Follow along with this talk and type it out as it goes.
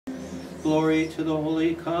Glory to the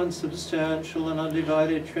Holy, consubstantial, and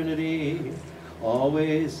undivided Trinity,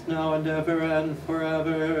 always, now, and ever, and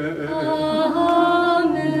forever.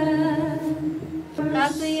 Amen.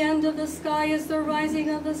 At the end of the sky is the rising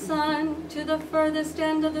of the sun. To the furthest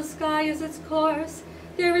end of the sky is its course.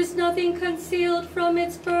 There is nothing concealed from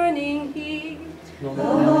its burning heat. The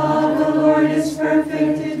law of the Lord is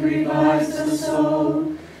perfect, it revives the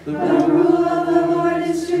soul. The rule of the Lord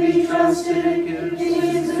is to be trusted, it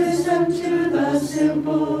gives wisdom to the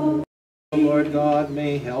simple. The Lord God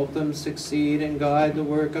may help them succeed and guide the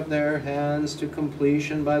work of their hands to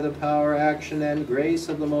completion by the power, action, and grace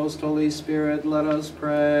of the most Holy Spirit. Let us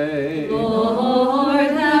pray. Lord,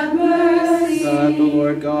 have mercy. That the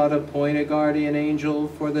Lord God appoint a guardian angel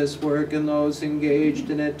for this work and those engaged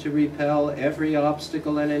in it to repel every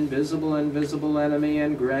obstacle and invisible and visible enemy,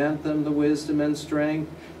 and grant them the wisdom and strength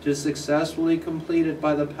to successfully complete it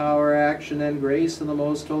by the power, action, and grace of the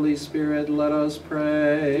most Holy Spirit. Let us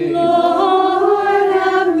pray. Lord,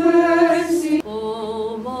 have mercy.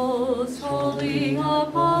 O most holy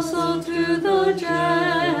apostle to the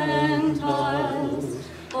Gentiles,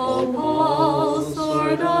 O Paul,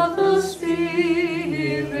 sword of the Spirit,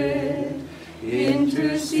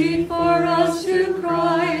 intercede for us to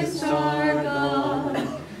Christ our God,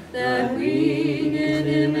 that we, in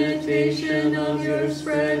imitation of your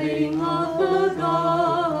spreading of the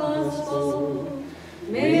gospel,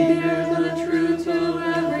 may bear the truth to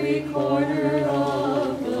every corner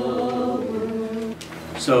of the world.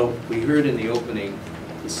 So we heard in the opening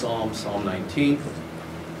the Psalm 19,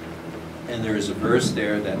 and there is a verse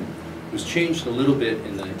there that was changed a little bit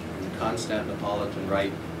in the Constantinopolitan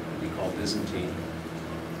Rite, we call Byzantine.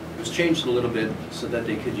 It was changed a little bit so that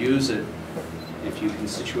they could use it. If you can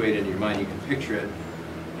situate it in your mind, you can picture it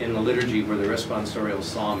in the liturgy where the responsorial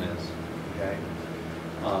psalm is. Okay,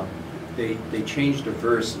 they changed a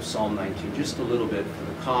verse of Psalm 19 just a little bit for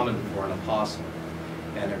the common for an apostle,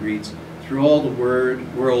 and it reads, "Through all the world,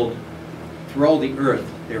 through all the earth,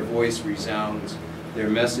 their voice resounds, their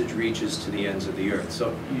message reaches to the ends of the earth."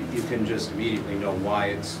 So you can just immediately know why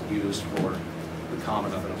it's used for the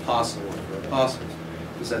common of an apostle or for apostles,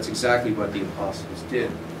 because that's exactly what the apostles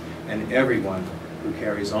did, and everyone who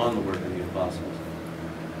carries on the work of the apostles.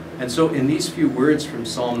 And so in these few words from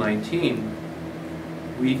Psalm 19,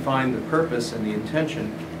 we find the purpose and the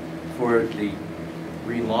intention for the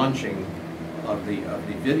relaunching of the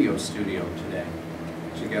video studio today,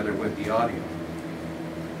 together with the audio.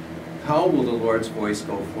 How will the Lord's voice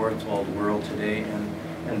go forth to all the world today,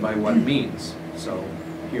 and by what means? So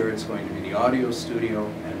here it's going to be the audio studio,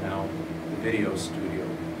 and now the video studio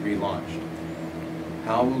relaunched.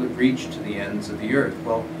 How will it reach to the ends of the earth?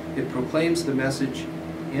 Well, it proclaims the message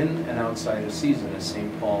in and outside of season, as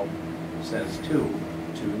St. Paul says too,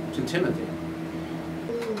 to Timothy.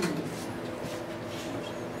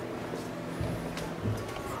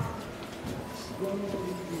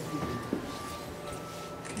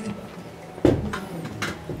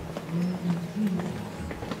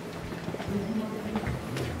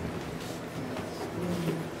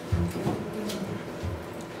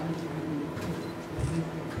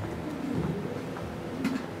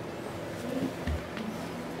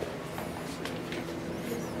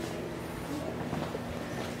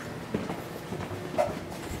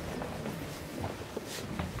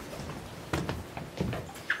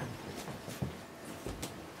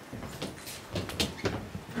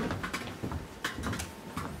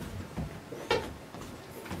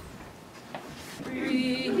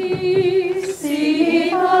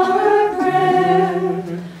 Receive our prayer,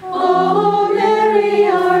 O Mary,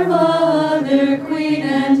 our Mother, Queen,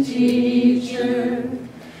 and Teacher.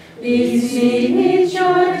 Beseech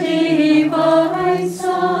your divine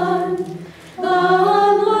Son, the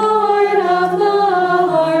Lord of the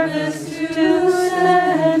harvest, to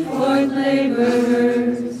send forth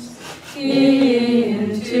laborers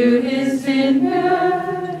into his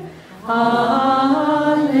vineyard. Amen.